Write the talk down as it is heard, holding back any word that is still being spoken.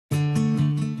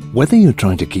Whether you're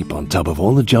trying to keep on top of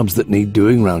all the jobs that need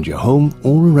doing around your home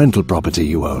or a rental property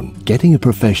you own, getting a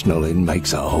professional in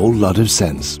makes a whole lot of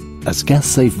sense. As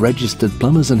gas-safe registered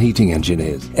plumbers and heating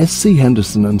engineers, SC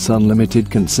Henderson Son Ltd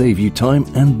can save you time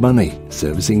and money,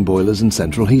 servicing boilers and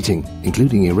central heating,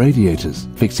 including your radiators,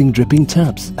 fixing dripping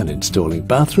taps and installing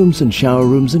bathrooms and shower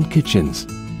rooms and kitchens.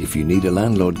 If you need a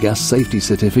landlord gas safety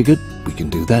certificate, we can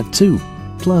do that too.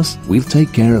 Plus, we'll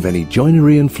take care of any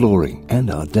joinery and flooring, and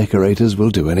our decorators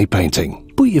will do any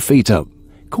painting. Put your feet up.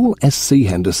 Call SC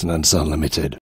Henderson Son Ltd.